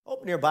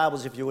Open your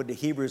Bibles, if you would, to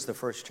Hebrews, the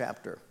first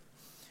chapter.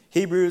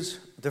 Hebrews,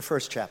 the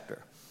first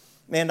chapter.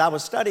 And I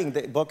was studying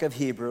the book of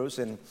Hebrews,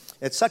 and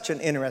it's such an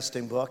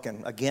interesting book.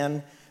 And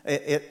again,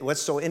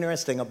 what's so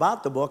interesting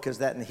about the book is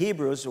that in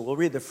Hebrews, we'll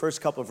read the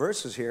first couple of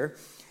verses here,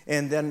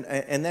 and then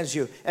as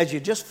you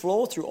just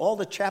flow through all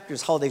the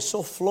chapters, how they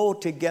so flow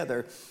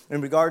together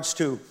in regards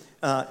to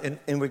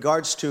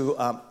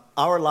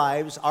our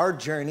lives, our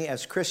journey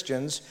as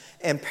Christians,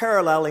 and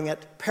paralleling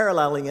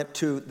it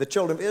to the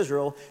children of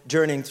Israel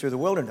journeying through the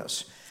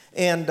wilderness.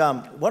 And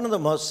one of the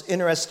most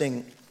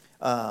interesting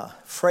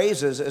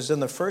phrases is in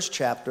the first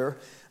chapter,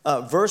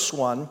 verse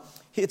 1.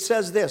 It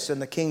says this in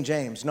the King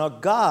James: "Now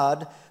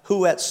God,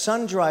 who at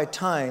sundry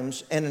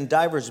times and in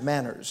divers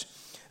manners,"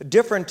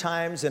 different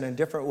times and in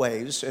different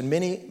ways, in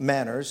many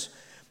manners,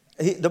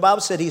 the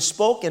Bible said He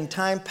spoke in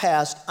time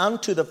past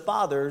unto the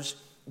fathers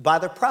by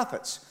the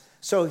prophets.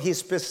 So He's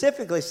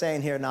specifically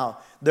saying here now,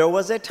 there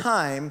was a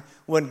time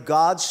when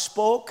God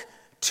spoke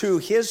to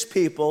His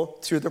people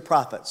through the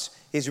prophets.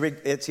 He's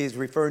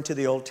referring to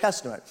the Old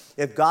Testament.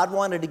 If God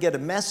wanted to get a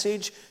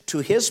message to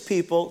His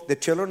people, the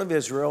children of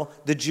Israel,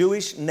 the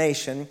Jewish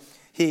nation,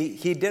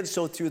 He did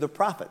so through the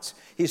prophets.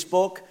 He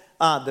spoke,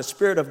 the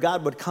Spirit of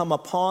God would come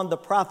upon the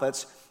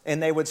prophets,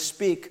 and they would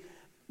speak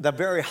the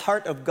very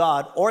heart of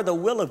God or the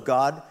will of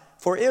God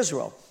for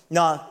Israel.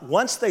 Now,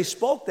 once they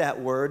spoke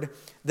that word,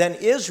 then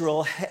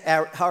Israel,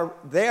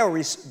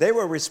 they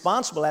were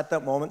responsible at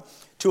that moment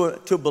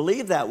to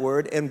believe that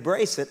word,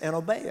 embrace it, and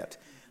obey it.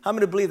 How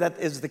many believe that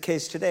is the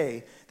case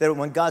today? That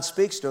when God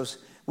speaks to us,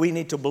 we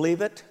need to believe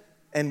it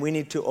and we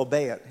need to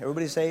obey it.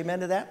 Everybody say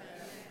amen to that?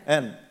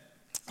 And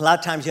a lot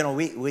of times,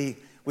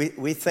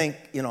 we think,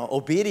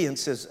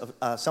 obedience is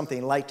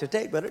something light to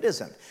take, but it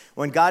isn't.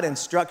 When God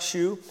instructs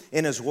you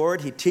in His Word,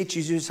 He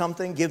teaches you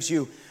something, gives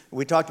you,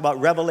 we talked about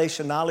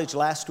revelation knowledge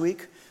last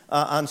week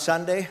on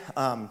Sunday.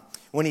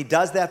 When He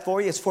does that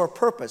for you, it's for a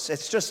purpose.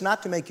 It's just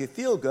not to make you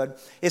feel good.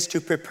 It's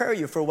to prepare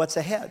you for what's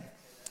ahead.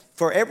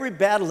 For every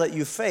battle that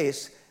you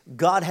face,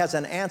 God has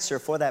an answer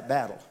for that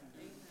battle.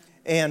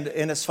 And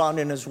it's found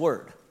in His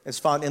Word. It's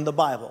found in the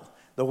Bible,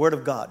 the Word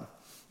of God.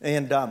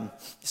 And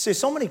see,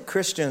 so many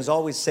Christians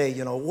always say,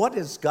 what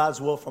is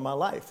God's will for my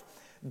life?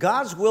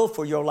 God's will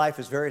for your life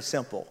is very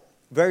simple.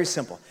 Very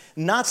simple.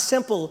 Not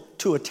simple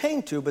to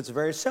attain to, but it's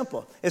very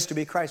simple. It's to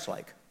be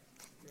Christ-like.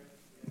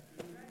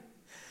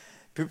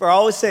 People are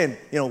always saying,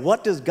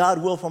 what does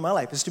God will for my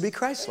life? It's to be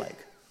Christ-like.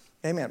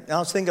 Amen. I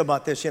was thinking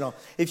about this,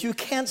 if you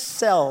can't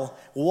sell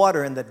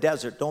water in the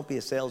desert, don't be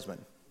a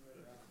salesman.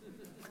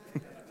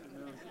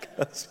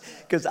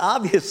 Because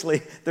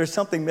obviously there's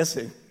something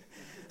missing.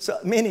 So,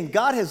 meaning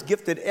God has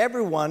gifted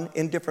everyone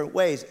in different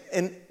ways.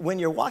 And when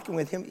you're walking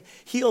with Him,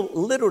 He'll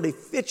literally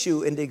fit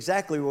you into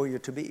exactly where you're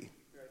to be.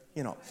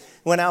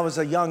 When I was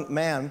a young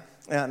man,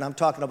 and I'm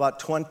talking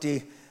about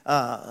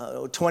I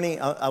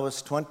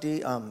was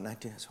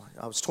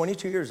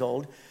 22 years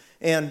old,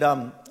 and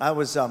I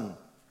was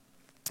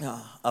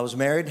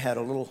married, had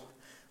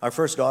our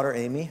first daughter,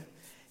 Amy,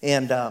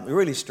 and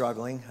really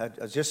struggling. I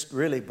was just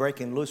really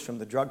breaking loose from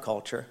the drug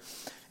culture.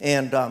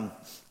 And I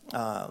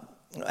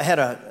had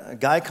a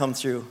guy come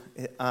through.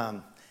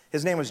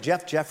 His name was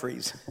Jeff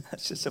Jeffries.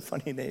 That's just a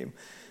funny name.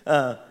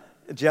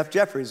 Jeff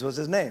Jeffries was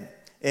his name.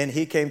 And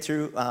he came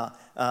through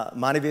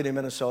Montevideo,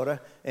 Minnesota,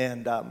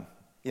 and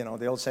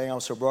the old saying, I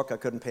was so broke I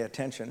couldn't pay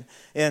attention.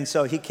 And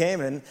so he came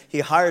and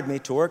he hired me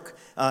to work,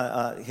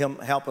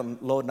 help him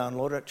load and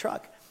unload a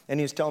truck. And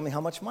he was telling me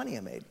how much money I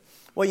made.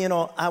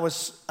 Well, I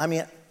was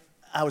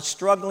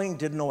struggling,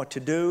 didn't know what to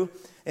do,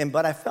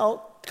 but I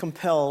felt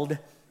compelled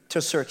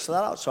to search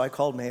that out. So I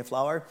called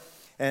Mayflower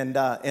and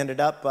ended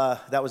up,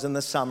 that was in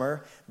the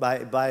summer,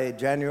 by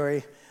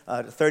January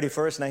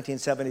 31st,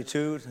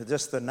 1972,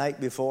 just the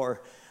night before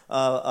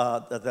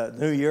the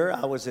New Year,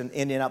 I was in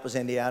Indianapolis,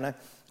 Indiana,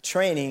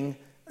 training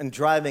and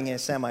driving a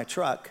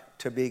semi-truck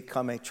to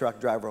become a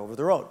truck driver over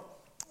the road.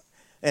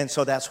 And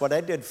so that's what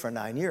I did for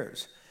 9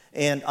 years.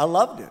 And I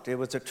loved it. It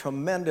was a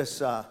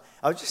tremendous, I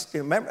was just,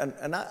 remember,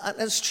 and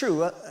it's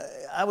true,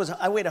 I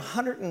weighed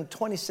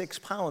 126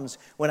 pounds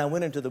when I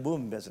went into the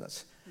moving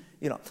business.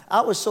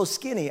 I was so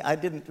skinny, I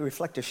didn't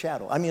reflect a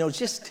shadow. It was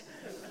just,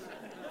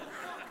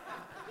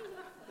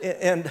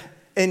 and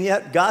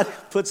yet God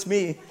puts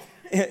me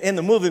in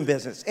the moving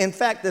business. In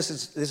fact, this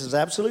is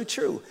absolutely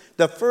true.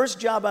 The first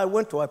job I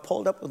went to, I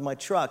pulled up with my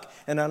truck,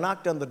 and I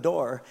knocked on the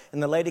door,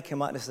 and the lady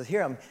came out and said,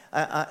 "Here,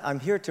 I'm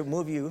here to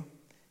move you."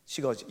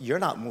 She goes, "You're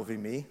not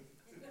moving me."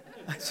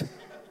 I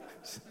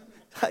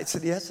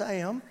said, "Yes, I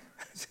am."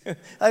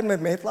 I had my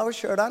Mayflower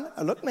shirt on.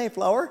 I looked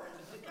Mayflower.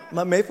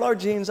 My Mayflower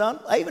jeans on.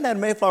 I even had a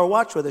Mayflower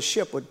watch where the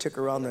ship would tick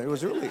around there. It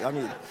was really,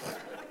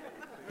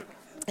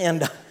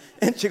 And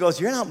she goes,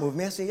 "You're not moving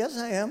me." I said, "Yes,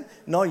 I am."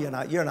 "No, you're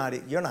not. You're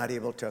not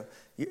able to.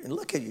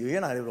 Look at you.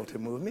 You're not able to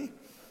move me."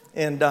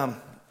 And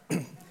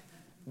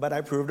but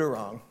I proved her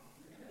wrong.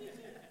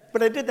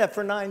 But I did that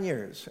for 9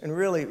 years, and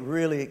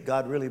really,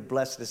 God really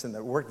blessed us in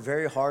that. Worked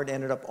very hard,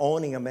 ended up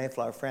owning a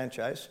Mayflower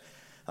franchise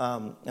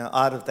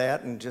out of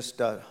that, and just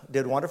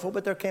did wonderful.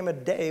 But there came a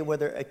day where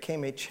there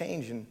came a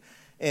change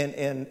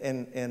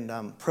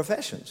in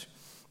professions.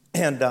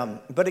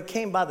 But it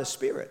came by the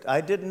Spirit.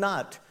 I did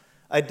not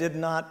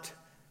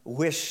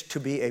wish to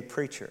be a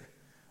preacher.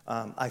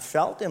 I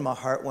felt in my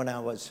heart when I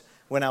was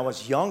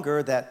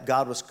younger that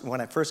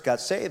when I first got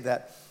saved,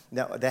 that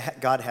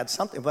God had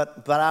something.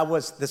 But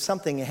the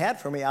something He had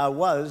for me, I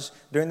was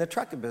during the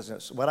trucking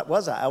business. What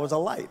was I? I was a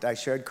light. I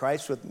shared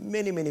Christ with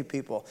many, many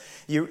people.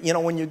 You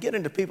know, when you get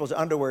into people's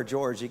underwear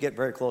drawers, you get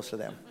very close to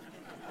them.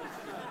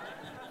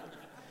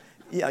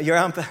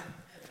 Yeah,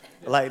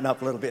 lighten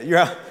up a little bit.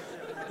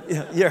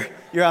 You're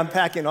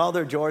unpacking all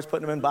their drawers,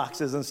 putting them in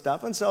boxes and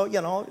stuff. And so,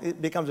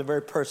 it becomes a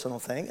very personal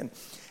thing.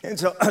 And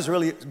so it was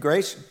really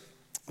great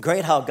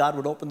how God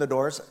would open the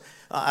doors.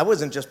 I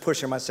wasn't just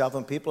pushing myself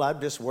on people.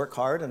 I'd just work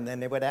hard, and then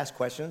they would ask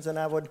questions, and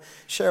I would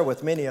share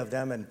with many of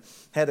them, and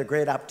had a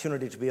great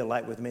opportunity to be a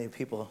light with many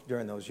people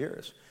during those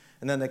years.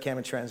 And then there came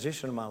a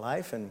transition in my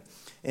life,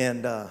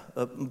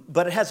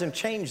 but it hasn't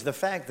changed the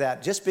fact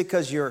that just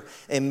because you're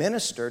a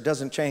minister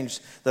doesn't change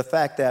the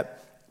fact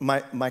that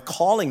my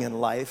calling in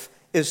life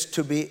is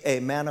to be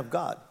a man of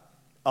God.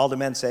 All the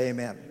men say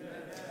amen.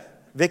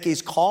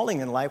 Vicky's calling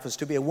in life was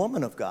to be a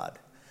woman of God,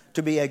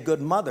 to be a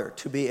good mother,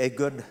 to be a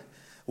good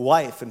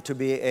wife, and to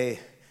be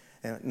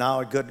now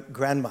a good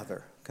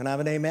grandmother. Can I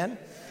have an amen?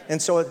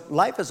 And so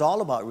life is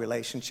all about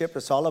relationship.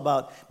 It's all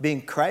about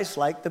being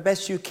Christ-like the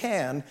best you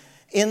can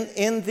in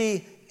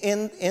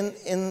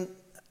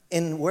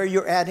where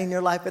you're at in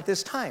your life at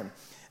this time.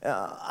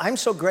 I'm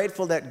so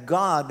grateful that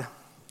God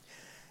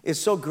is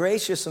so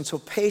gracious and so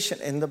patient,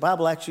 and the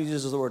Bible actually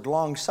uses the word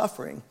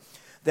long-suffering,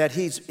 that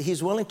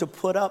He's willing to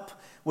put up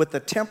with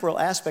the temporal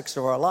aspects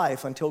of our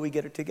life until we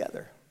get it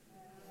together.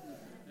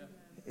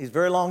 He's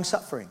very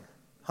long-suffering.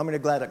 How many are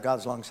glad that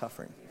God's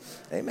long-suffering?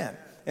 Amen.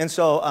 And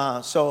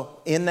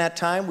so in that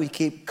time, we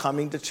keep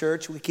coming to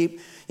church. We keep,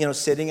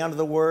 sitting under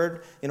the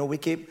Word. We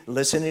keep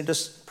listening to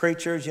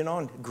preachers,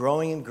 and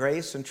growing in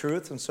grace and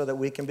truth, and so that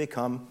we can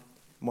become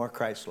more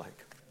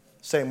Christ-like.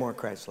 Say more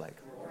Christ-like.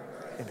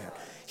 Amen.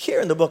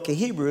 Here in the book of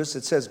Hebrews,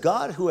 it says,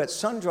 God, who at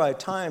sundry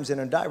times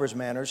and in divers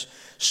manners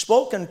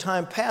spoke in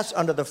time past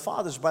unto the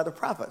fathers by the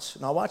prophets.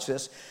 Now watch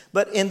this.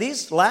 But in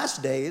these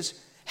last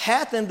days,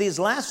 hath in these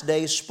last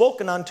days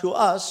spoken unto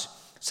us.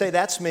 Say,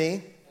 that's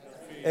me.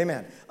 That's me.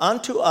 Amen.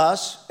 Unto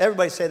us.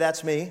 Everybody say,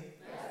 that's me.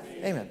 That's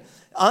me. Amen.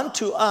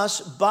 Unto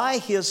us by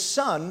His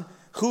Son,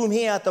 whom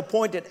He hath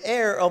appointed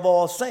heir of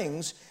all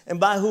things, and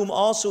by whom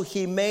also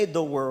He made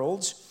the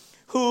worlds,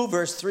 who,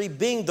 verse 3,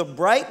 being the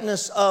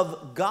brightness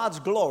of God's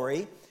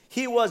glory,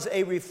 He was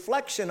a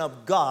reflection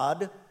of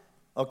God,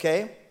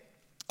 okay?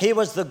 He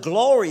was the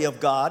glory of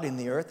God in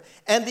the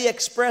earth, and the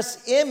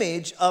express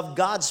image of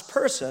God's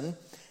person,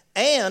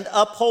 and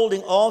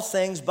upholding all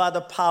things by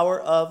the power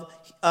of,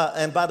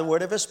 and by the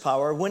word of His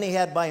power, when He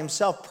had by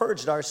Himself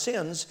purged our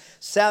sins,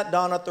 sat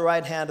down at the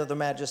right hand of the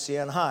Majesty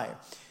on high.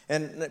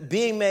 And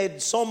being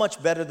made so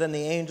much better than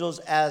the angels,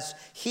 as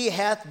He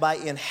hath by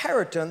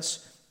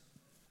inheritance,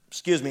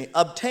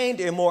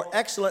 obtained a more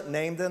excellent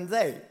name than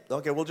they.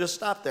 Okay, we'll just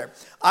stop there.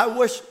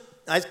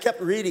 I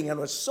kept reading, and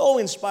it was so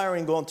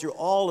inspiring going through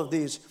all of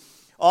these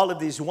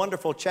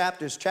wonderful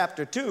chapters.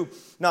 Chapter 2.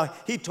 Now,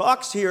 he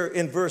talks here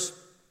in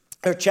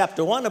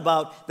chapter 1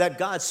 about that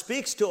God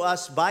speaks to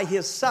us by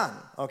His Son,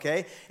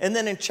 okay? And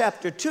then in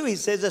chapter 2, he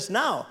says this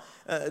now.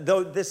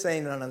 Though this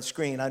ain't on the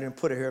screen, I didn't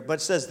put it here, but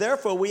it says,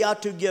 therefore we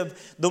ought to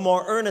give the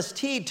more earnest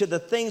heed to the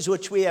things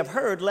which we have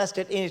heard, lest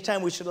at any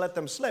time we should let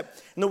them slip.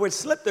 And the word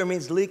slip there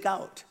means leak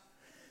out.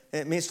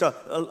 It means to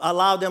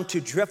allow them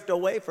to drift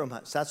away from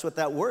us. That's what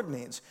that word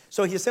means.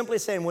 So he's simply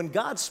saying when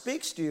God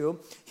speaks to you,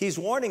 He's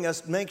warning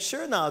us, make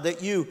sure now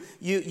that you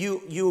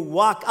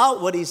walk out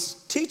what He's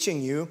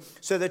teaching you,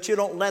 so that you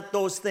don't let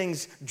those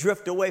things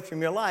drift away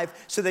from your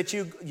life, so that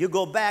you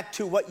go back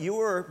to what you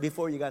were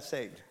before you got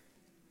saved.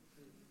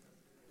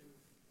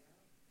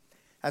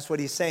 That's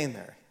what he's saying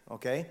there,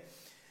 okay?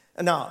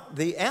 Now,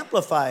 the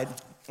Amplified,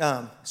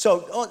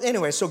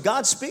 so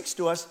God speaks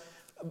to us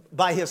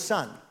by His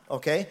Son,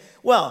 okay?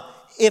 Well,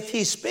 if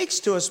He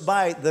speaks to us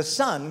by the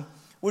Son,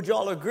 would you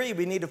all agree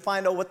we need to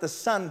find out what the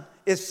Son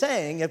is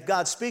saying if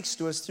God speaks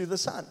to us through the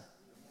Son?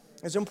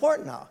 It's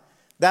important now.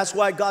 That's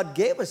why God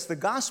gave us the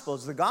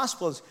Gospels. The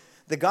Gospels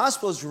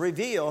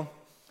reveal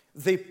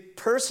the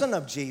person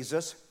of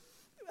Jesus,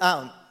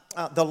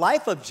 the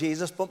life of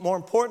Jesus, but more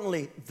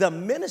importantly, the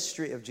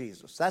ministry of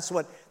Jesus. That's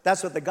what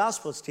the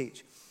Gospels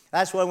teach.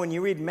 That's why when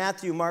you read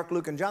Matthew, Mark,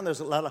 Luke, and John,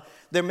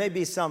 there may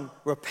be some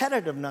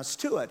repetitiveness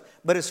to it,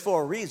 but it's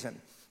for a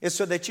reason. It's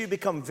so that you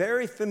become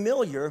very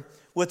familiar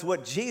with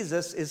what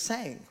Jesus is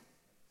saying.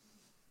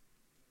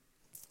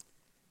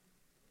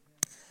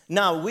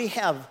 Now, we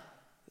have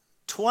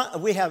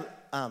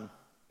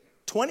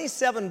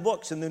 27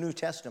 books in the New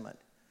Testament.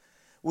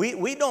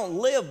 We don't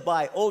live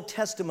by Old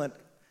Testament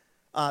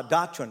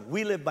doctrine.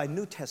 We live by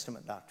New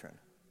Testament doctrine,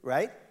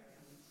 right?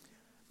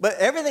 But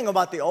everything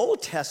about the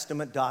Old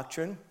Testament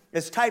doctrine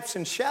is types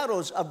and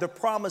shadows of the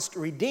promised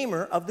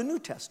Redeemer of the New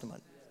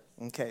Testament,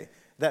 okay?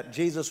 That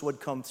Jesus would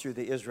come through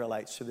the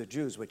Israelites, through the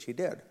Jews, which He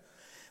did.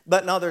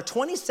 But now there are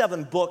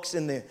 27 books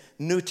in the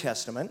New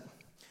Testament,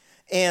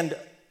 And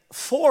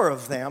 4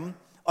 of them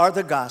are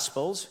the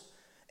Gospels,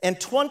 and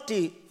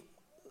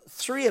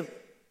 23 of,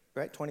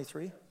 right,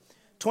 23?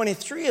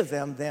 23 of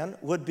them then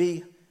would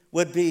be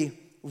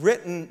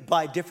written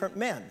by different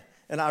men.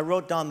 And I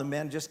wrote down the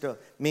men just to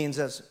means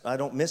as I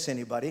don't miss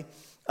anybody.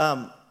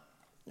 Where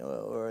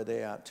are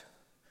they at?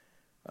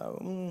 I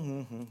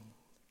don't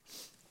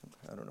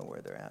know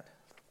where they're at.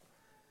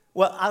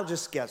 Well, I'll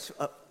just guess.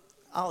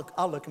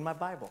 I'll look in my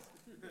Bible.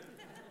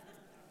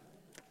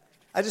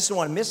 I just don't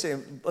want to miss it.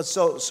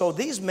 So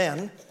these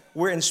men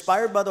were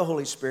inspired by the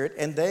Holy Spirit,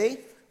 and they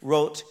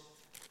wrote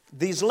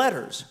these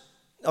letters.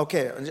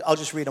 Okay, I'll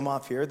just read them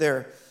off here.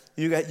 There,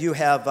 you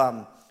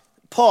have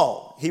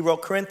Paul. He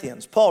wrote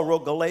Corinthians. Paul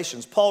wrote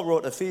Galatians. Paul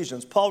wrote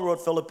Ephesians. Paul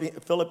wrote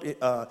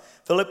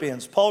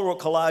Philippians. Paul wrote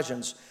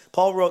Colossians.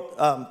 Paul wrote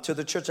to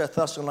the church at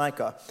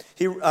Thessalonica.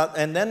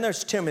 And then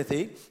there's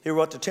Timothy. He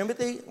wrote to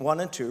Timothy 1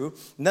 and 2.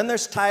 And then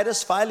there's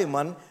Titus,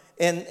 Philemon,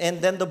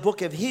 and then the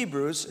book of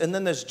Hebrews. And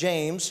then there's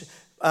James,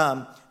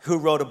 who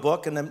wrote a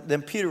book. And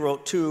then Peter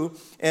wrote 2.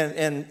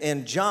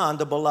 And John,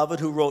 the beloved,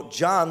 who wrote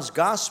John's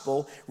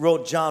gospel,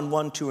 wrote John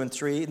 1, 2, and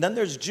 3. And then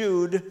there's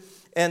Jude.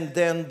 And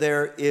then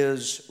there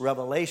is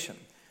Revelation.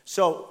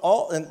 So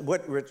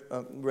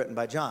written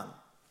by John.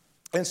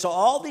 And so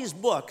all these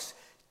books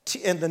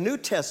in the New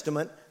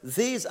Testament,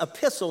 these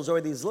epistles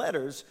or these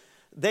letters,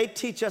 they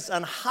teach us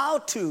on how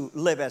to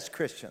live as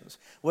Christians.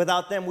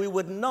 Without them, we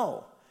wouldn't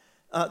know.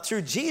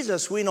 Through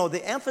Jesus, we know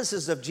the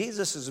emphasis of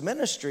Jesus'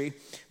 ministry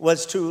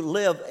was to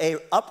live an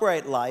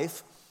upright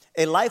life,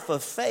 a life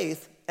of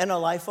faith, and a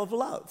life of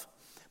love.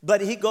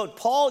 But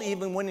Paul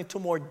even went into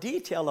more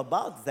detail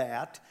about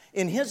that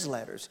in his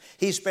letters.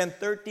 He spent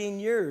 13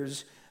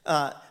 years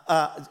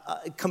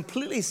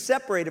completely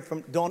separated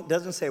from,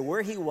 doesn't say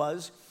where he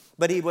was,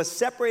 but he was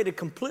separated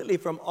completely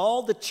from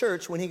all the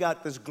church when he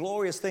got this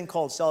glorious thing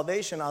called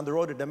salvation on the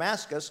road to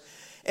Damascus.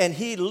 And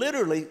he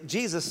literally,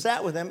 Jesus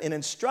sat with him and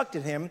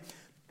instructed him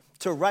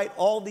to write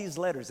all these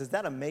letters. Is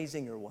that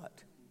amazing or what?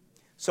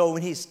 So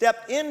when he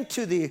stepped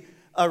into the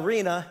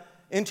arena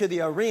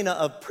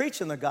of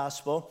preaching the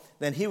gospel,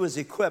 then he was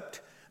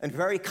equipped and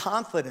very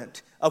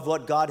confident of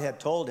what God had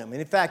told him. And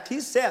in fact,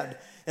 he said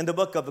in the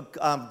book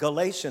of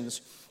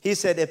Galatians, he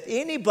said, if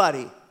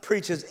anybody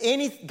preaches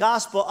any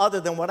gospel other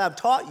than what I've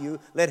taught you,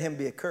 let him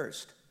be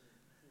accursed.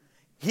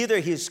 Either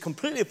he's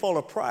completely full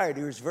of pride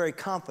or he's very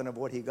confident of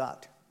what he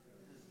got.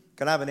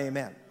 Can I have an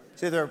amen?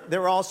 See,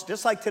 they're all,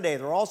 just like today,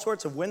 there are all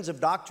sorts of winds of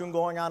doctrine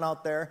going on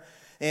out there.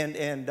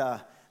 And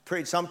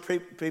some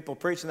people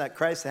preaching that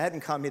Christ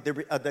hadn't come,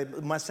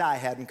 the Messiah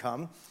hadn't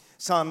come.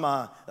 Some,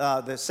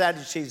 the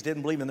Sadducees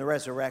didn't believe in the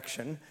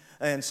resurrection.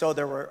 And so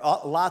there were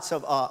lots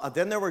of,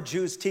 then there were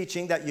Jews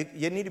teaching that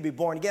you need to be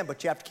born again,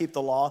 but you have to keep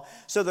the law.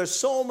 So there's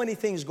so many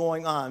things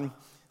going on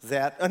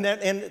that, and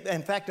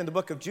in fact, in the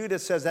book of Jude, it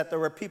says that there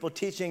were people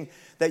teaching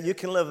that you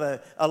can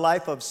live a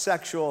life of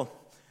sexual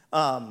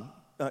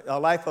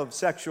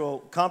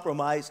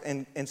compromise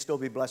and still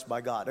be blessed by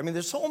God. I mean,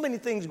 there's so many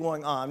things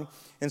going on,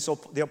 and so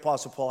the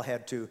Apostle Paul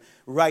had to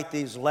write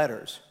these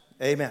letters.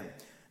 Amen.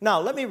 Now,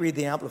 let me read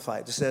the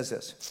Amplified. It says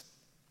this.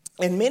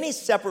 In many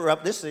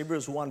separate, this is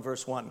Hebrews 1,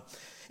 verse 1.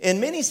 In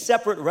many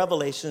separate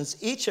revelations,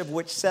 each of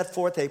which set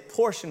forth a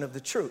portion of the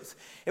truth.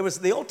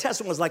 The Old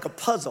Testament was like a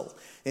puzzle.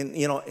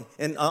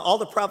 And all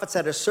the prophets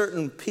had a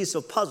certain piece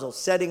of puzzle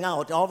setting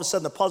out. And all of a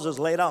sudden, the puzzle is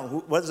laid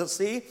out. What does it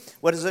see?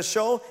 What does it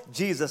show?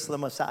 Jesus, the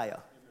Messiah.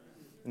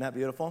 Isn't that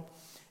beautiful?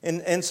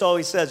 And so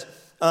he says,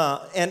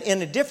 and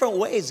in different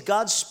ways,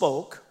 God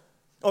spoke.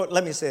 Oh,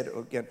 let me say it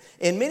again.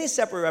 In many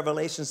separate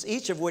revelations,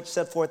 each of which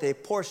set forth a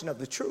portion of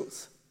the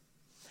truth.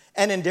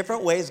 And in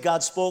different ways,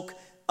 God spoke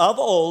of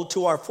old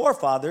to our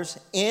forefathers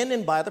in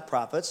and by the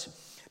prophets.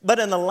 But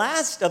in the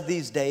last of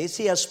these days,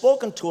 he has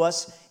spoken to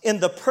us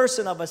in the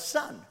person of a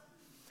son.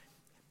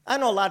 I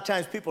know a lot of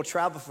times people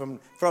travel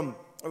from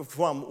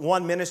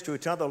one ministry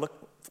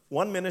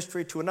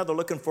to another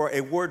looking for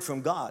a word from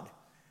God.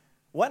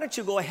 Why don't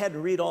you go ahead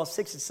and read all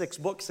 66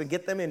 books and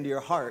get them into your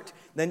heart?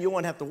 Then you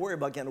won't have to worry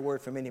about getting a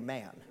word from any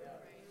man.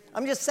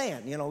 I'm just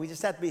saying, we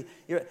just have to be,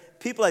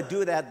 people that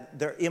do that,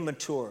 they're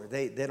immature.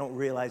 They don't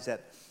realize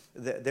that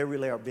they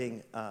really are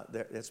being,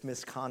 it's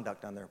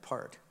misconduct on their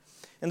part.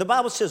 And the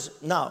Bible says,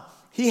 now,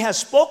 he has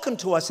spoken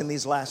to us in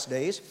these last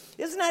days.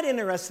 Isn't that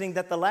interesting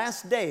that the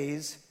last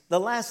days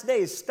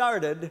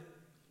started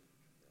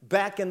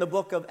back in the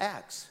book of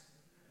Acts?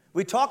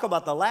 We talk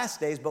about the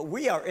last days, but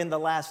we are in the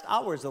last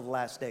hours of the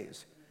last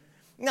days.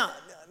 Now,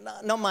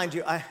 mind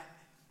you, I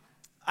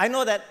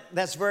know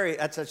that's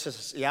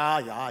just,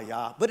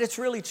 yeah, but it's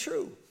really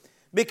true.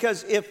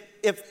 Because if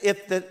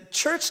the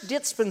church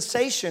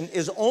dispensation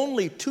is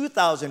only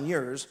 2,000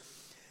 years,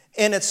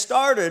 and it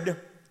started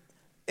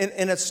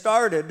at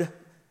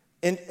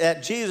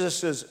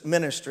Jesus'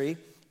 ministry,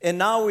 and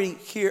now we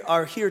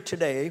are here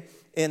today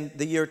in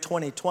the year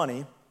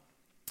 2020,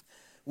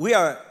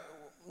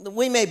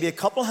 we may be a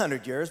couple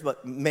hundred years,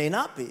 but may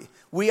not be.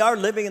 We are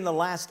living in the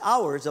last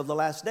hours of the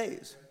last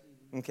days.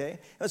 Okay?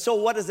 And so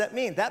what does that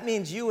mean? That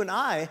means you and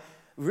I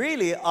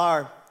really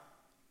are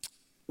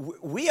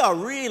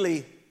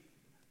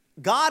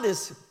God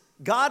is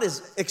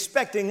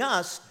expecting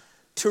us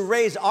to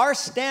raise our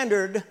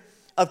standard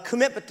of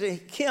commitment to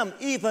Him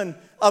even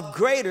of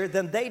greater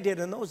than they did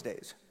in those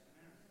days.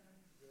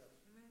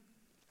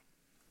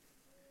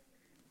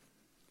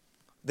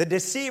 The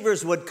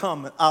deceivers would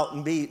come out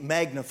and be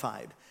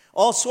magnified.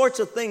 All sorts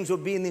of things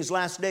would be in these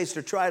last days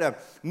to try to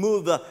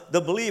move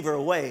the believer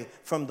away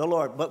from the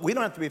Lord. But we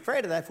don't have to be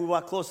afraid of that. If we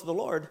walk close to the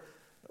Lord,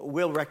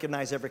 we'll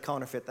recognize every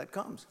counterfeit that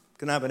comes.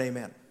 Can I have an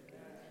amen?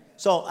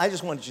 So I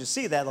just wanted you to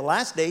see that. In the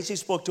last days, He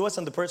spoke to us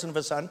in the person of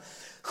His Son,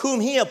 whom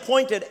He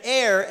appointed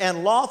heir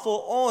and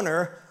lawful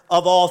owner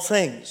of all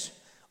things.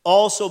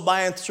 Also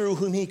by and through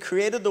whom He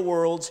created the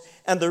worlds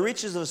and the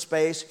reaches of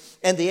space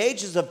and the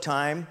ages of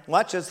time.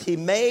 Watch this. He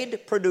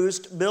made,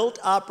 produced, built,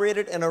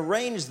 operated, and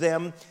arranged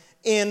them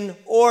in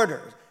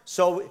order.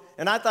 So,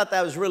 and I thought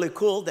that was really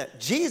cool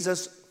that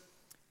Jesus,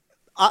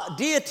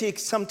 deity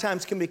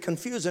sometimes can be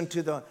confusing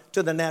to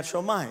the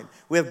natural mind.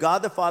 We have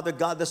God the Father,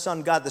 God the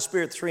Son, God the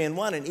Spirit, three in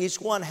one, and each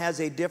one has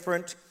a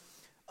different,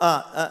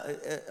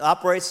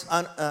 operates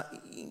on,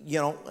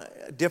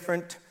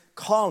 different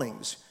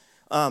callings.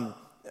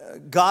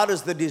 God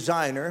is the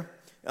designer.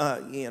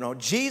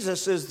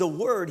 Jesus is the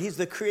Word. He's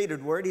the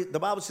created Word. The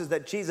Bible says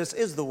that Jesus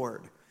is the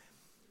Word.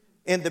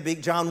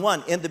 John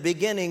 1, in the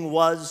beginning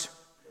was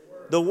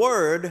the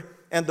Word,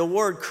 and the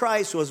Word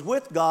Christ was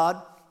with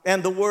God,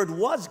 and the Word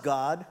was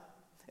God,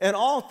 and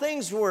all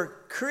things were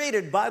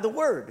created by the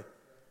Word.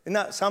 Isn't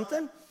that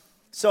something?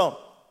 So,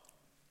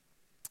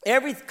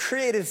 every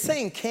created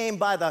thing came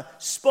by the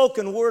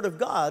spoken Word of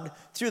God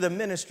through the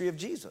ministry of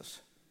Jesus.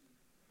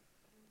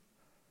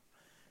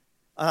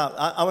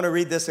 I want to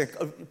read this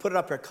and put it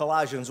up here,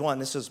 Colossians 1.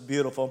 This is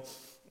beautiful.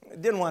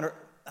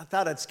 I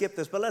thought I'd skip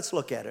this, but let's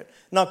look at it.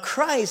 Now,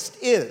 Christ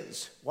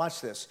is,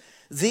 watch this,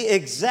 the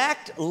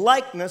exact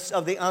likeness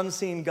of the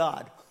unseen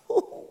God.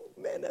 Oh,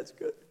 man, that's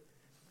good.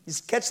 You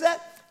catch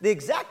that? The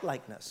exact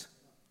likeness.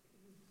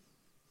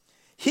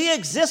 He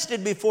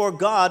existed before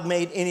God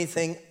made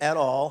anything at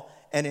all.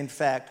 And in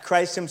fact,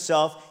 Christ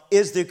Himself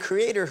is the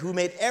creator who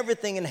made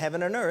everything in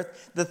heaven and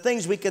earth, the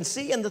things we can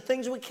see and the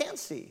things we can't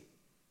see.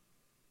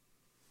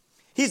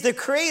 He's the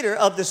creator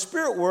of the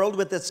spirit world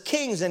with its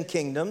kings and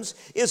kingdoms,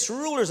 its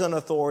rulers and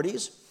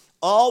authorities.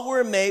 All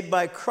were made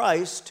by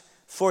Christ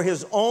for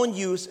His own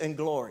use and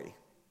glory.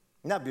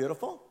 Isn't that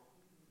beautiful?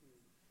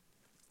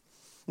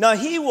 Now,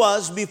 He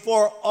was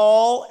before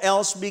all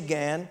else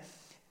began.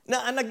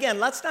 Now, and again,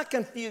 let's not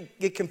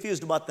get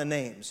confused about the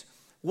names.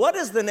 What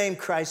does the name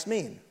Christ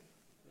mean?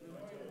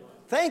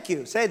 Thank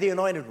you. Say the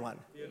Anointed One.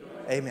 The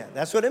Anointed. Amen.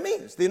 That's what it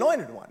means, the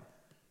Anointed One.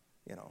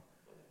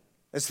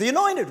 It's the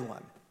Anointed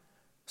One.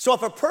 So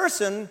if a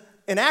person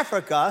in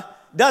Africa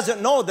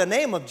doesn't know the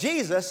name of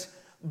Jesus,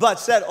 but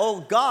said, oh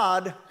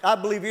God, I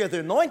believe You're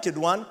the Anointed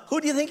One, who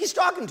do you think he's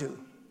talking to?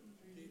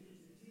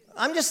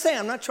 I'm just saying,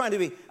 I'm not trying to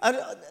be.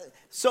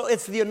 So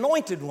it's the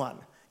Anointed One.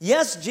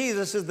 Yes,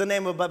 Jesus is the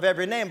name above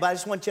every name, but I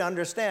just want you to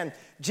understand,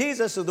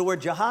 Jesus is the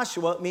word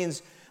Jehoshua.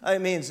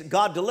 It means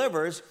God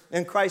delivers,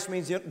 and Christ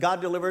means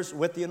God delivers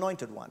with the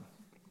Anointed One,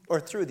 or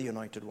through the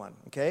Anointed One,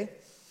 okay?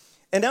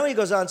 And now He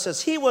goes on and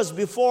says, He was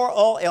before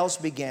all else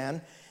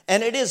began,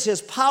 and it is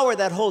His power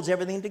that holds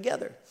everything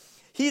together.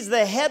 He's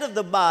the head of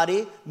the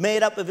body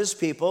made up of His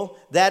people.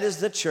 That is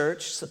the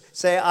church.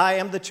 Say, I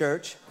am the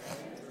church.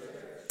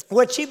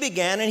 Which He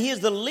began, and He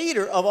is the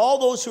leader of all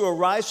those who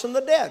arise from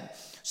the dead,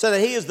 so that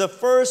He is the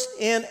first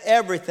in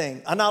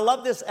everything. And I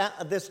love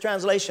this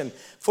translation.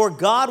 For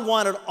God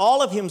wanted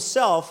all of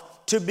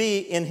Himself to be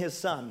in His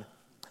Son.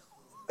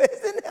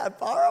 Isn't that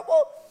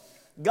powerful?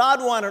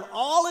 God wanted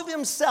all of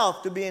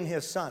Himself to be in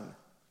His Son.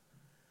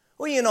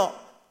 Well,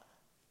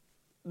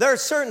 there are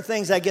certain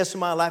things, I guess, in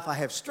my life I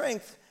have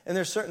strength, and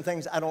there's certain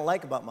things I don't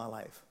like about my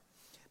life.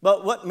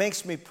 But what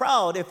makes me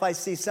proud if I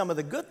see some of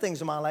the good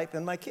things in my life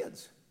in my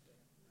kids.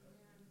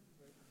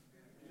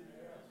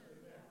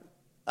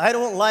 I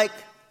don't like,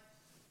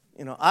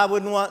 I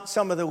wouldn't want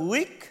some of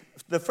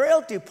the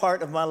frailty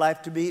part of my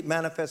life to be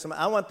manifest.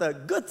 I want the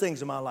good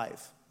things in my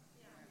life.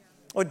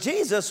 Well,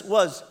 Jesus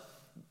was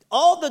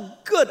all the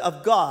good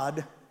of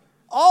God,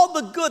 all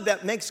the good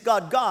that makes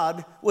God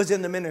God was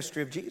in the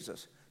ministry of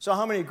Jesus. So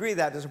how many agree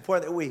that it's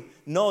important that we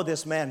know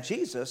this man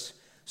Jesus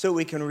so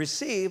we can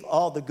receive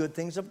all the good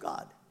things of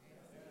God?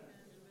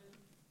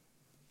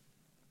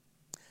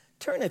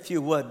 Turn, if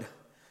you would,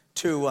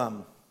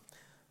 to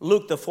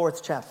Luke, the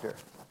 4th chapter.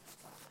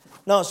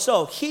 Now,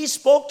 so He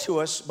spoke to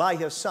us by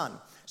His Son.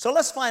 So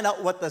let's find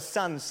out what the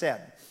Son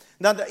said.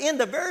 Now, in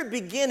the very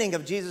beginning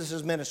of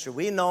Jesus' ministry,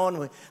 we know,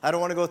 and I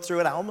don't want to go through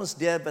it. I almost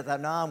did, but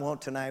no, I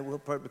won't tonight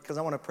because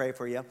I want to pray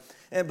for you.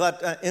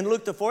 But in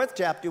Luke, the 4th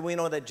chapter, we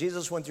know that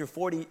Jesus went through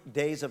 40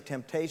 days of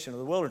temptation in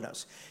the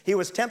wilderness. He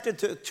was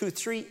tempted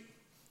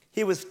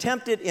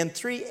in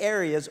 3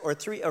 areas or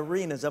 3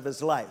 arenas of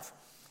His life.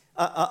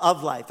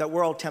 That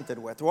we're all tempted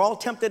with. We're all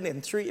tempted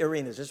in 3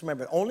 arenas. Just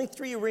remember, only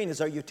 3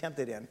 arenas are you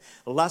tempted in.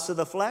 Lust of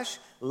the flesh,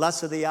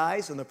 lust of the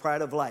eyes, and the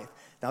pride of life.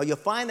 Now, you'll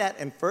find that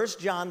in 1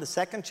 John, the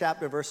 2nd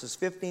chapter, verses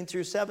 15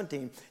 through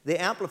 17.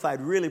 The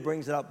Amplified really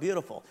brings it up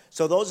beautiful.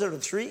 So those are the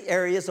 3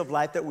 areas of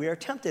life that we are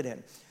tempted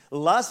in.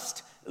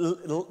 Lust,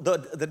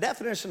 the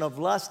definition of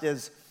lust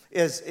is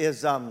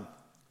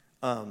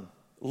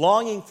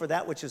longing for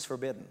that which is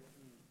forbidden.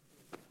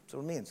 That's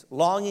what it means.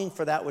 Longing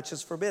for that which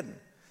is forbidden.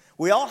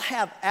 We all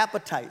have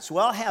appetites. We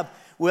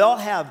all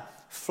have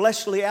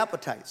fleshly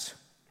appetites.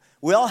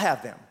 We all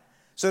have them.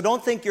 So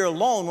don't think you're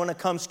alone when it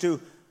comes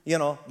to,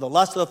 the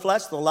lust of the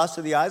flesh, the lust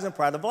of the eyes, and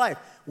pride of life.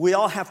 We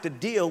all have to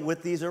deal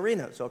with these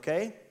arenas,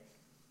 okay?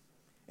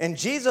 And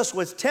Jesus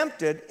was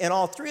tempted in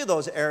all 3 of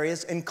those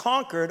areas and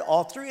conquered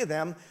all 3 of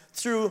them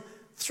through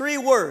 3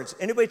 words.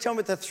 Anybody tell me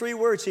what the 3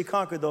 words he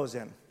conquered those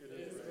in?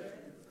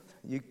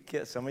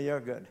 Some of you are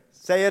good.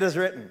 Say, it is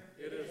written.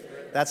 It is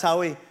written. That's how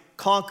he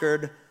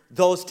conquered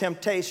those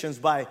temptations,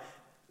 by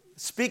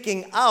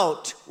speaking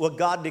out what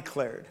God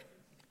declared,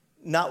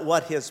 not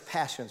what his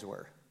passions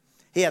were.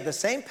 He had the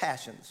same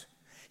passions.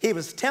 He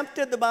was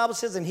tempted, the Bible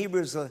says in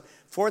Hebrews, the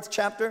 4th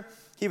chapter,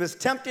 he was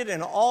tempted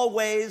in all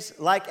ways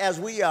like as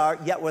we are,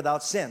 yet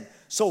without sin.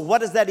 So what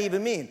does that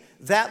even mean?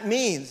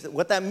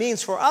 What that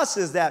means for us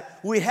is that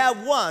we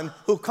have one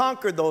who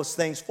conquered those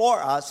things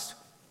for us.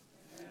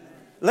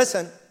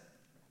 Listen,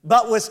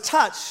 but was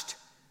touched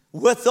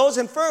with those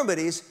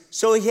infirmities,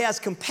 so he has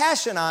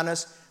compassion on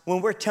us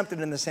when we're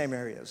tempted in the same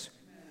areas.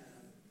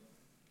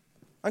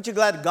 Aren't you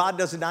glad God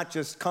does not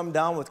just come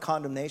down with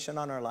condemnation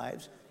on our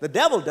lives? The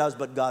devil does,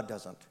 but God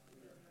doesn't.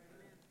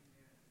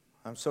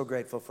 I'm so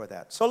grateful for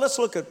that. So let's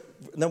look at,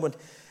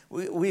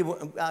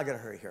 I got to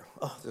hurry here.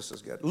 Oh, this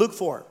is good. Luke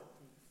 4.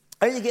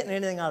 Are you getting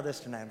anything out of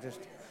this tonight?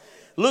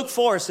 Luke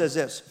 4 says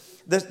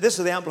this. This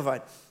is the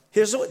Amplified.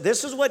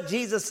 This is what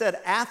Jesus said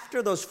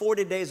after those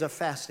 40 days of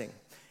fasting.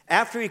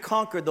 After he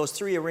conquered those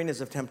 3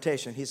 arenas of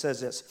temptation, he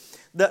says this.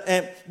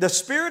 The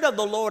Spirit of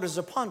the Lord is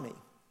upon me.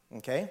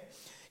 Okay?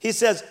 He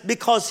says,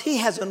 because he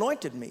has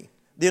anointed me,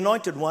 the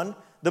anointed one,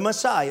 the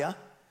Messiah,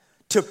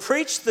 to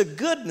preach the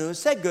good news.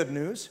 Say good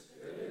news.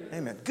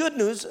 Amen. Good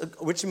news,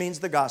 which means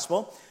the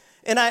gospel.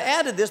 And I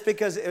added this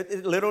because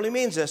it literally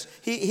means this.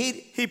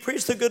 He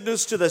preached the good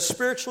news to the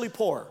spiritually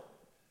poor.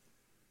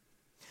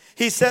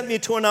 He sent me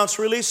to announce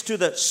release to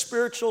the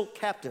spiritual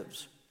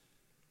captives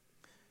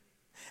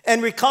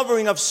and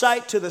recovering of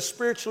sight to the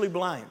spiritually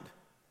blind.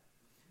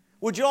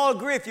 Would you all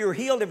agree, if you were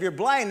healed of your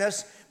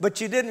blindness, but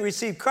you didn't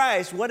receive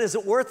Christ, what is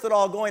it worth it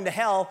all going to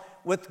hell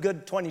with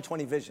good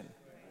 20/20 vision?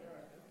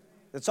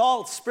 It's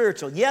all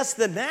spiritual. Yes,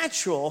 the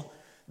natural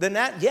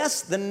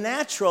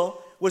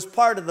was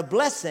part of the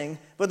blessing,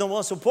 but the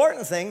most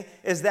important thing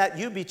is that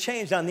you be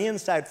changed on the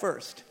inside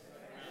first.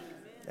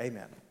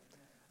 Amen.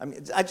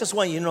 I just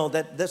want you to know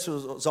that this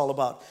was what it's all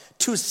about.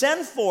 To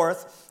send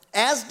forth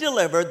as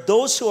delivered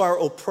those who are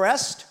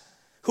oppressed,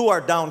 who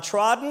are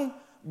downtrodden,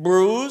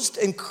 bruised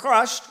and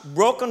crushed,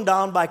 broken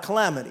down by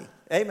calamity.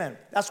 Amen.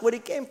 That's what he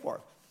came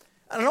for.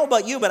 I don't know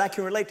about you, but I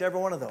can relate to every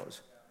one of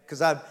those.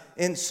 Because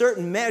in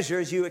certain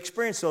measures, you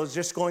experience those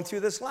just going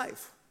through this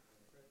life.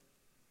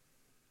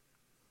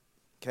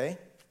 Okay?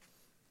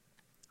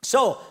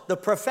 So, the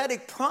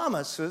prophetic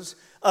promises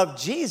of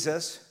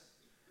Jesus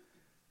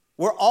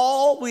were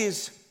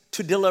always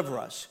to deliver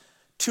us,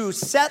 to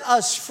set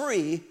us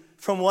free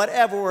from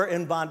whatever we're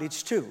in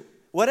bondage to,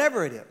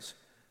 whatever it is.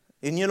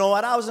 And you know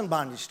what? I was in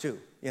bondage too.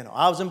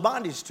 I was in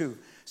bondage to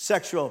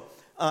sexual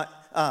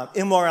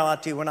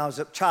immorality when I was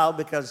a child,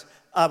 because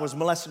I was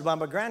molested by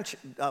my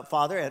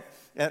grandfather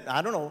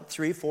at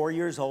 3, 4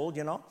 years old,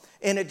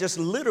 and it just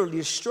literally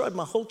destroyed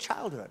my whole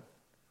childhood.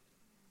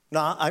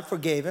 Now, I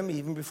forgave him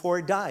even before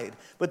he died.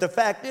 But the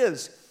fact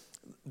is,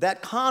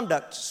 that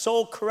conduct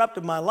so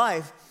corrupted my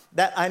life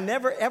that I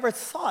never ever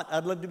thought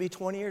I'd live to be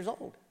 20 years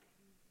old.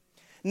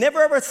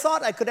 Never ever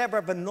thought I could ever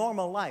have a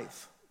normal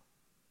life.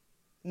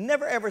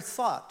 Never ever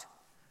thought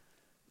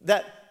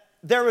that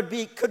there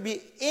could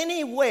be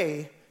any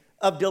way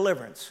of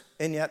deliverance.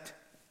 And yet,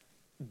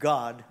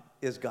 God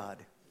is God.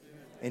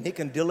 And he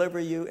can deliver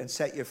you and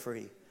set you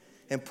free.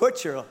 And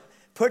put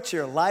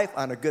your life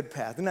on a good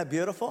path. Isn't that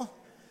beautiful?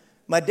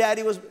 My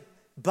daddy was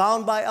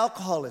bound by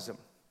alcoholism.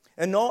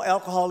 And no,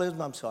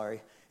 alcoholism, I'm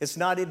sorry, it's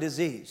not a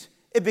disease.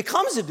 It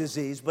becomes a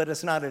disease, but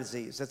it's not a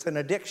disease. It's an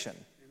addiction.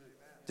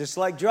 Just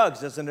like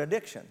drugs, it's an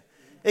addiction.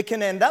 It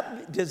can end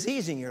up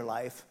diseasing your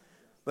life,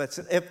 but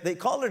if they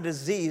call it a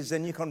disease,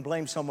 then you can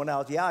blame someone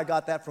else. Yeah, I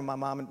got that from my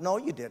mom. No,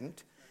 you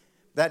didn't.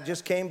 That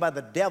just came by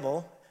the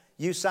devil.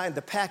 You signed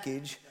the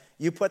package.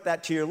 You put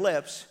that to your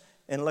lips,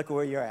 and look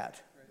where you're at.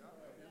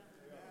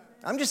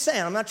 I'm just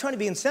saying, I'm not trying to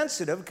be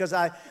insensitive, because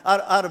out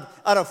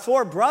of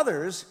 4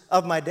 brothers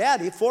of my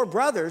daddy, 4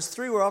 brothers,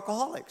 3 were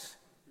alcoholics.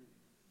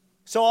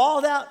 So all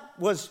that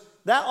was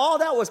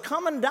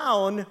coming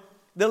down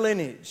the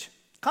lineage.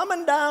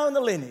 Coming down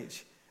the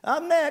lineage.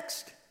 I'm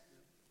next.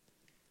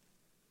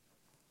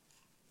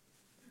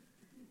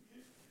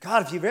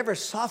 God, if you've ever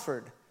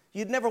suffered,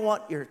 you'd never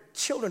want your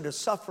children to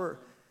suffer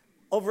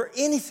over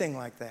anything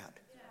like that.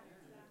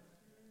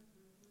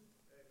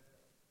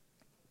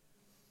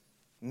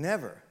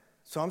 Never.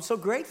 So I'm so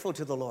grateful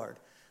to the Lord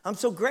I'm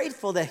so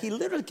grateful that he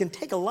literally can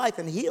take a life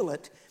and heal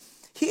it,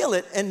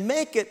 and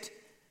make it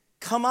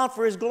come out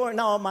for his glory.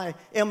 Now,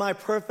 am I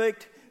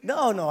perfect?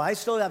 No, I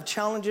still have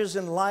challenges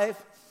in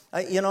life.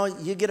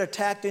 You get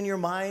attacked in your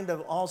mind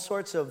of all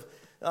sorts of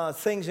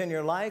things in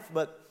your life,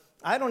 but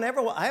I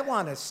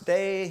want to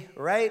stay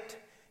right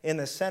in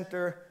the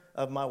center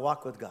of my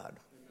walk with God.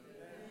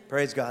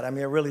 Praise God. I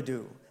really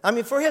do.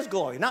 For his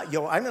glory, not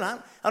yours. I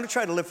don't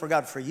try to live for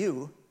God for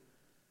you.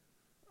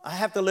 I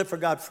have to live for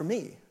God for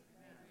me.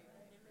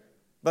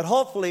 But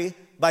hopefully,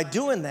 by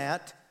doing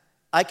that,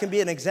 I can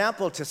be an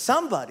example to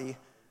somebody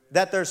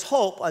that there's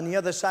hope on the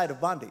other side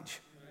of bondage.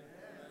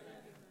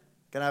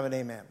 Can I have an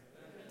amen?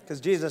 Because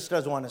Jesus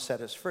does want to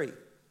set us free.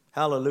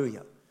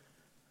 Hallelujah.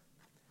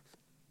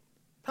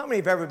 How many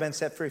have ever been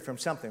set free from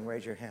something?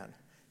 Raise your hand.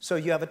 So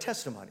you have a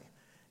testimony.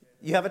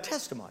 You have a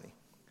testimony.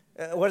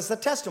 What is the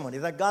testimony?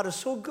 That God is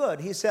so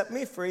good. He set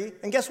me free.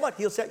 And guess what?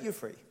 He'll set you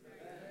free.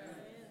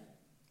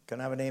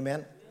 Can I have an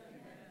amen?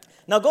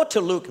 Now go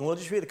to Luke, and we'll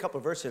just read a couple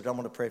of verses. I'm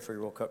going to pray for you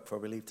real quick before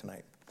we leave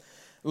tonight.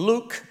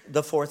 Luke,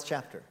 the 4th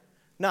chapter.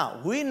 Now,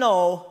 we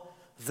know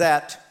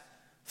that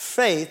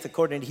faith,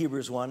 according to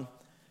Hebrews 1,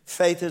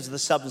 faith is the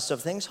substance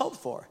of things hoped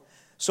for.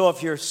 So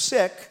if you're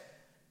sick,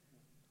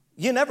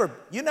 you never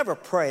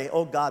pray,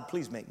 oh God,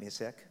 please make me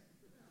sick.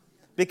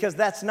 Because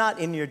that's not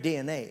in your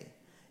DNA.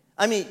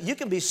 You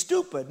can be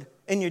stupid,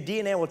 and your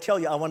DNA will tell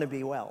you, I want to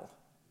be well.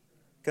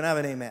 Can I have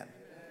an amen?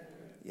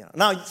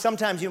 Now,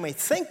 sometimes you may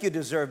think you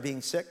deserve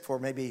being sick for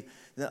maybe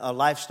a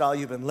lifestyle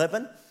you've been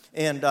living,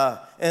 and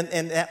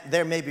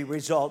there may be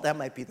result. That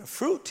might be the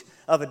fruit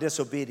of a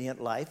disobedient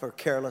life or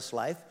careless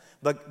life.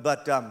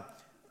 But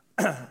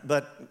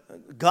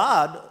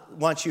God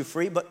wants you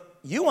free, but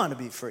you want to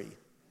be free.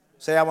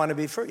 Say, I want to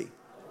be free.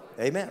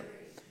 Amen.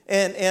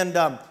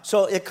 And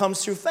so it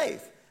comes through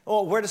faith.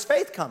 Well, where does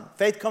faith come?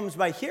 Faith comes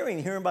by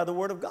hearing by the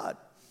word of God.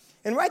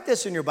 And write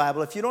this in your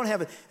Bible. If you don't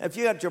have it, if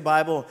you got your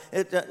Bible,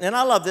 and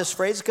I love this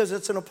phrase because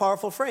it's a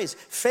powerful phrase.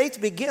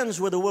 Faith begins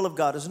where the will of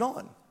God is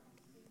known.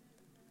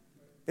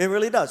 It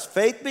really does.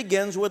 Faith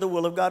begins where the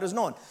will of God is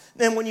known.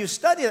 And when you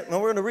study it, and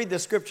we're going to read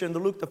this scripture in the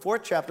Luke, the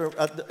 4th chapter,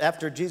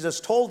 after Jesus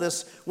told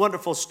this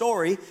wonderful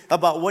story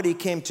about what he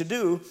came to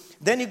do,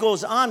 then he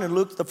goes on in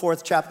Luke, the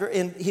 4th chapter,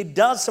 and he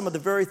does some of the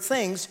very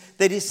things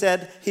that he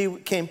said he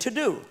came to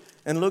do.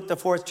 In Luke, the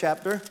 4th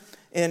chapter,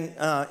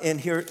 and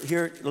here,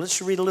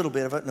 let's read a little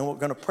bit of it, and then we're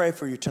going to pray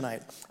for you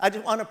tonight. I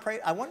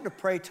wanted to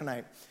pray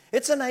tonight.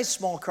 It's a nice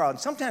small crowd.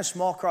 Sometimes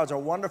small crowds are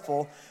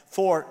wonderful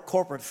for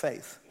corporate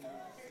faith.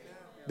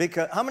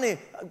 Because how many,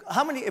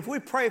 if we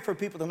pray for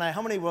people tonight,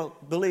 how many will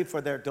believe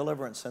for their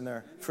deliverance and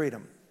their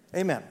freedom?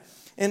 Amen.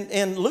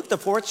 In Luke, the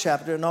 4th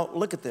chapter, now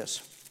look at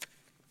this.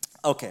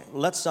 Okay,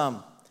 let's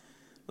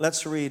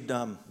read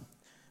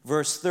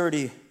verse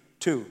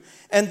 32.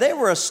 And they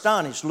were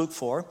astonished, Luke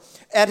 4,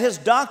 at his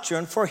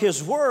doctrine, for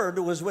his word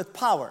was with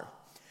power.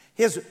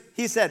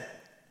 He said,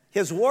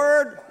 his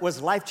word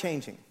was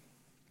life-changing.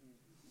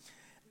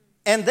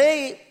 And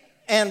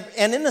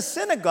in the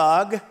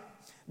synagogue,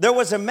 there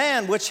was a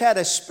man which had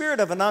a spirit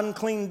of an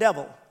unclean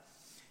devil.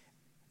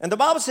 And the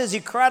Bible says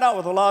he cried out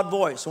with a loud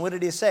voice. And what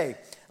did he say?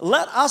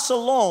 Let us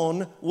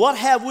alone, what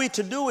have we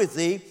to do with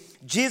thee,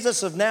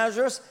 Jesus of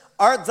Nazareth?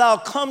 Art thou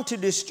come to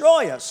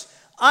destroy us?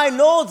 I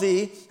know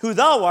thee, who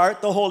thou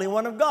art, the Holy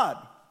One of God.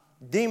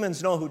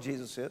 Demons know who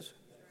Jesus is.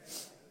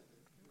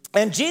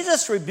 And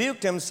Jesus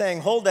rebuked him,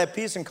 saying, hold thy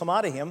peace and come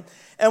out of him.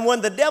 And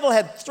when the devil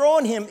had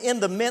thrown him in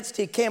the midst,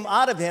 he came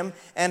out of him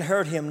and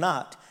hurt him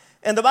not.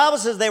 And the Bible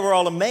says they were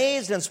all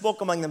amazed and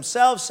spoke among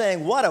themselves,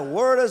 saying, what a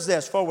word is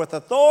this? For with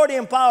authority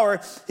and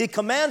power he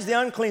commands the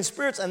unclean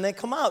spirits, and they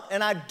come out.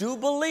 And I do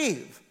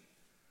believe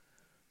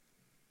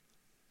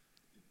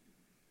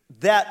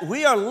that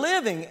we are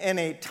living in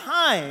a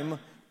time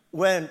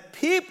when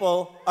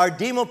people are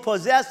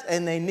demon-possessed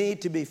and they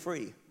need to be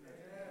free.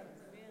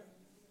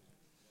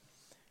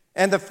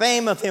 And the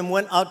fame of him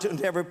went out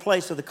to every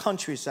place of the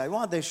countryside.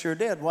 Well, they sure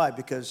did. Why?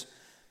 Because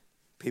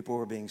people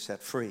were being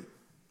set free.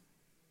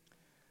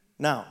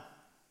 Now,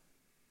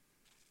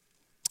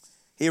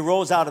 he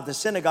arose out of the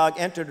synagogue,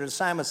 entered into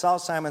Simon's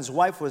house. Simon's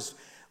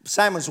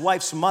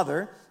wife's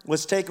mother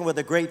was taken with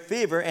a great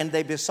fever, and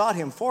they besought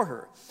him for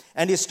her.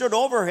 And he stood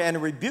over her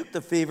and rebuked the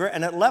fever,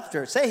 and it left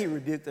her. Say, he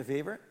rebuked the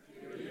fever.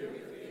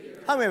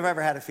 How many have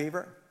ever had a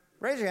fever?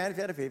 Raise your hand if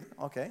you had a fever.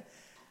 Okay.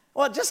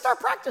 Well, just start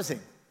practicing.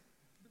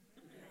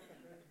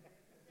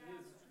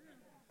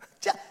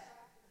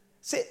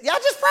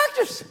 Just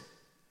practice.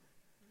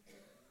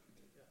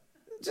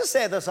 Just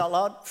say this out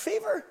loud.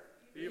 Fever,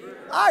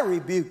 I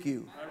rebuke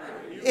you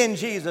in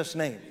Jesus'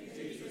 name.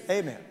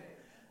 Amen.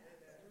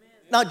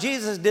 Now,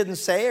 Jesus didn't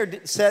say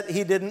or said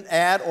he didn't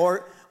add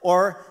or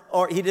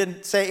he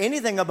didn't say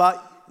anything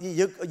about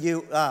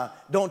you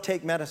don't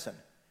take medicine.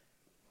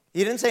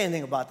 He didn't say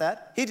anything about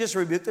that. He just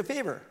rebuked the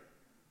fever.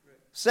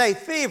 Say,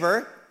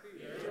 fever,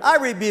 I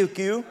rebuke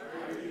you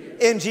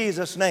in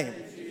Jesus' name.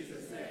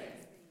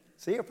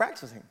 See, you're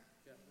practicing.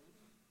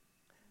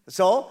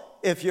 So,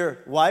 if your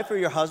wife or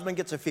your husband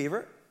gets a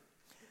fever,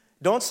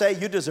 don't say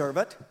you deserve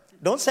it.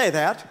 Don't say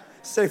that.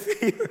 Say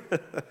fever.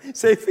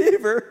 Say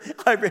fever.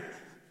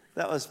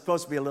 That was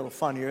supposed to be a little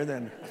funnier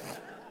than.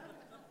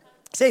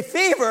 Say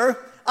fever,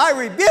 I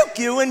rebuke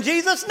you in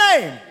Jesus'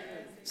 name.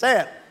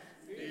 Say it.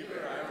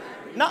 Fever,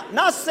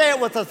 not say it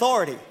with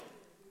authority.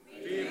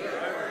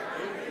 Fever,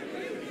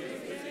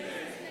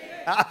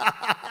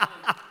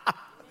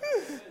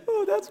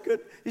 oh, that's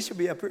good. You should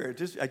be up here.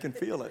 I can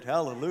feel it.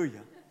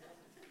 Hallelujah.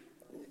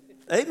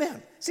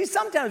 Amen. See,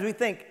 sometimes we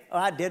think,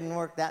 oh, it didn't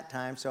work that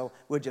time, so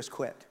we'll just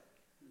quit.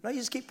 No, you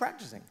just keep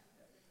practicing.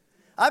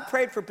 I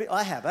prayed for people.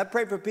 I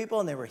prayed for people,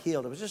 and they were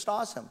healed. It was just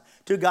awesome.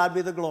 To God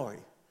be the glory.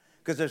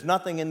 Because there's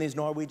nothing in these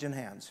Norwegian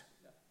hands.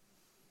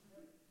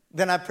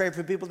 Then I prayed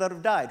for people that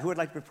have died. Who would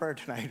like to be prayed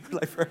tonight? Who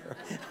would like prayer?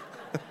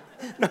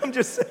 No, I'm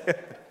just saying.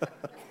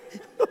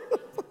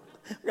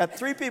 We got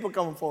 3 people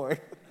coming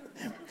forward.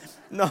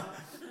 No,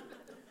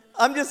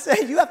 I'm just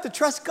saying you have to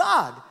trust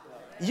God.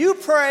 You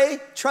pray,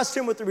 trust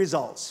Him with the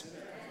results.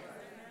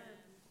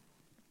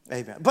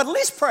 Amen. But at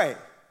least pray.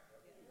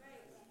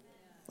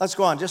 Let's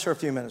go on just for a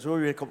few minutes. We'll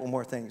read a couple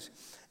more things.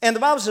 And the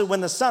Bible says,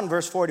 when the sun,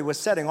 verse 40, was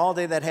setting, all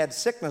they that had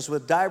sickness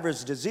with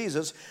divers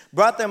diseases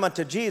brought them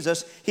unto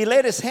Jesus. He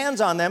laid His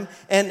hands on them,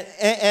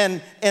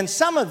 and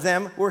some of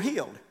them were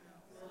healed.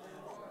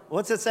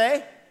 What's it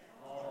say?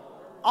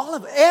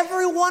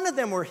 Every one of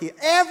them were healed.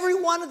 Every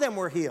one of them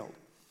were healed.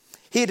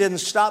 He didn't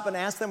stop and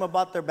ask them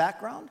about their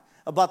background,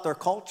 about their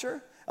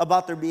culture,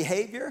 about their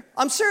behavior.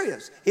 I'm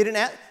serious. He didn't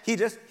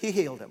ask, he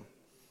healed them.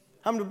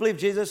 How many believe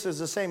Jesus is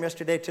the same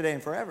yesterday, today,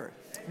 and forever?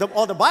 The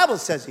Bible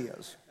says He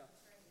is.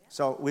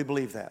 So we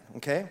believe that,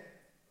 okay?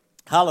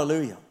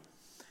 Hallelujah.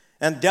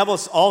 And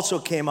devils also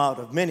came out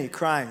of many,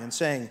 crying and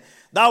saying,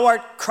 Thou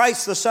art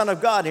Christ, the Son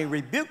of God. And He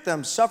rebuked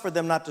them, suffered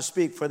them not to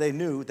speak, for they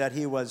knew that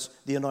He was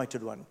the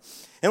Anointed One.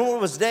 And when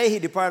it was day, He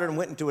departed and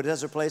went into a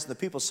desert place, and the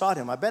people sought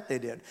Him. I bet they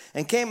did.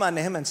 And came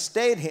unto Him and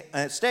stayed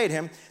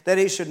Him, that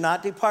He should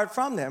not depart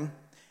from them.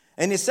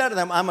 And He said to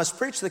them, I must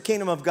preach the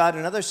kingdom of God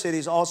in other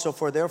cities also,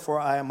 for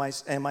therefore am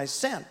I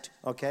sent.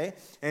 Okay?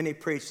 And He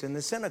preached in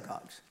the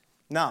synagogues.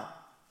 Now,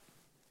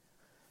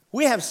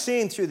 we have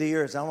seen through the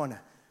years,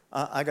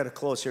 I got to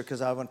close here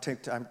because I want to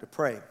take time to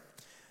pray.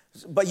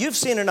 But you've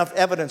seen enough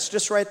evidence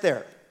just right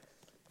there,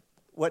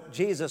 what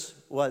Jesus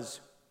was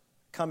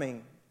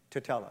coming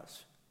to tell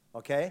us,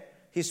 okay?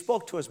 He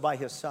spoke to us by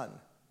His Son,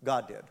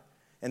 God did.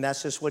 And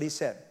that's just what He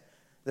said.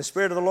 The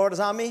Spirit of the Lord is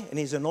on me, and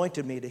He's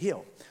anointed me to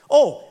heal.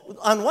 Oh,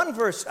 on one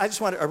verse, I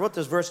wrote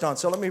this verse down,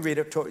 so let me read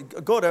it.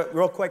 Go to,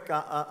 real quick,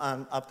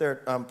 up there,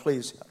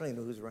 please. I don't even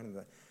know who's running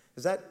that.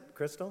 Is that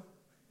Crystal?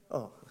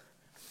 Oh.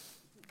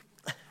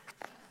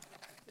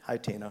 Hi,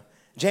 Tina.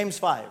 James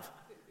 5.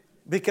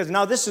 Because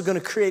now this is going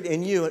to create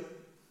in you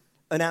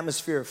an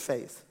atmosphere of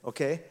faith,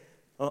 okay?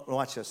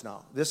 Watch this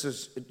now. This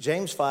is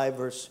James 5,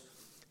 verse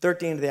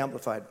 13 to the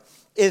Amplified.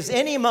 Is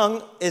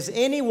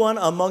anyone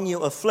among you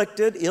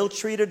afflicted,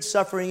 ill-treated,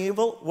 suffering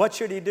evil? What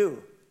should he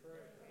do?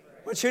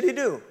 What should he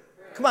do?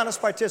 Come on, let's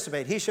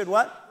participate. He should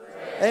what?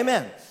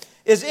 Amen.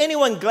 Is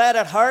anyone glad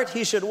at heart?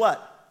 He should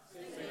what?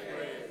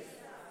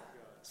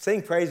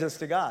 Sing praises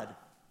to God.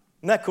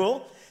 Isn't that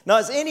cool? Now,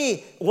 is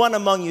anyone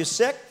among you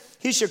sick?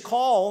 He should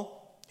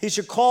call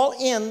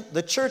in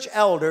the church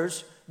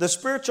elders, the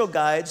spiritual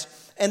guides,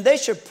 and they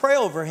should pray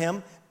over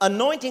him,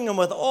 anointing him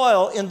with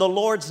oil in the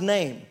Lord's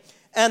name.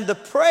 And the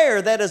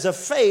prayer that is of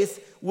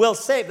faith will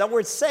save. That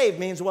word save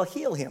means will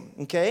heal him,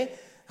 okay?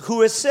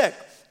 Who is sick.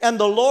 And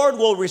the Lord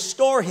will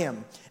restore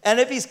him. And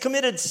if he's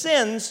committed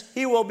sins,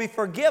 he will be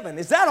forgiven.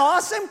 Is that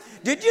awesome?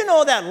 Did you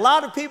know that a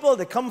lot of people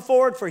that come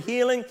forward for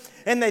healing,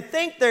 and they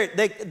think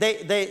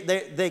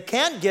they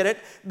can't get it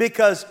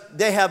because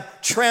they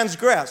have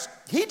transgressed?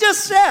 He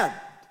just said,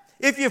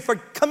 if you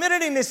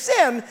committed any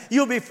sin,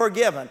 you'll be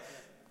forgiven.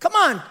 Come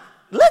on,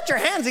 lift your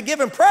hands and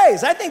give him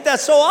praise. I think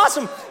that's so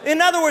awesome.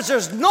 In other words,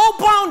 there's no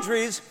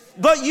boundaries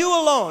but you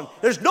alone.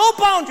 There's no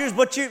boundaries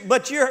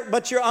but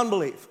your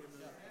unbelief.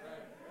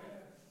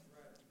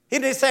 He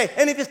didn't say,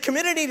 and if he's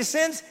committed any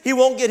sins, he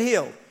won't get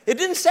healed. It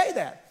didn't say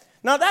that.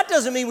 Now, that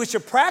doesn't mean we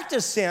should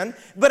practice sin,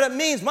 but it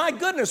means, my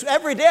goodness,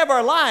 every day of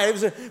our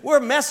lives,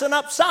 we're messing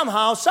up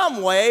somehow,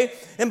 some way.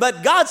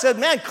 But God said,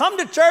 man, come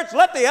to church,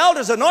 let the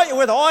elders anoint you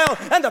with oil,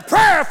 and the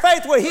prayer of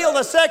faith will heal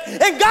the sick,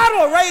 and God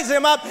will raise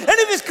him up. And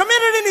if he's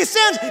committed any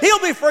sins,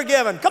 he'll be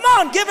forgiven. Come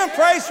on, give him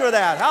praise for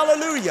that.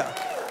 Hallelujah.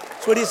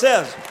 That's what he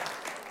says.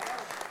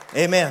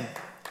 Amen.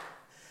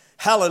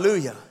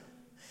 Hallelujah.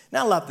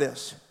 Now, love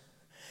this.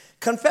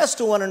 Confess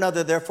to one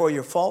another, therefore,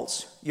 your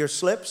faults, your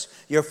slips,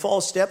 your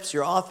false steps,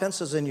 your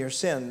offenses, and your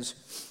sins.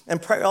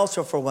 And pray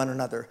also for one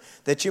another,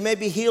 that you may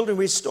be healed and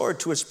restored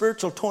to a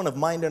spiritual tone of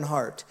mind and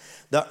heart.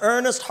 The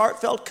earnest,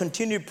 heartfelt,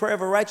 continued prayer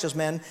of a righteous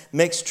man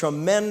makes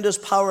tremendous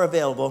power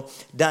available,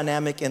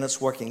 dynamic in its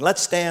working.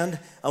 Let's stand.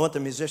 I want the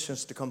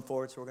musicians to come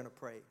forward, so we're going to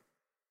pray.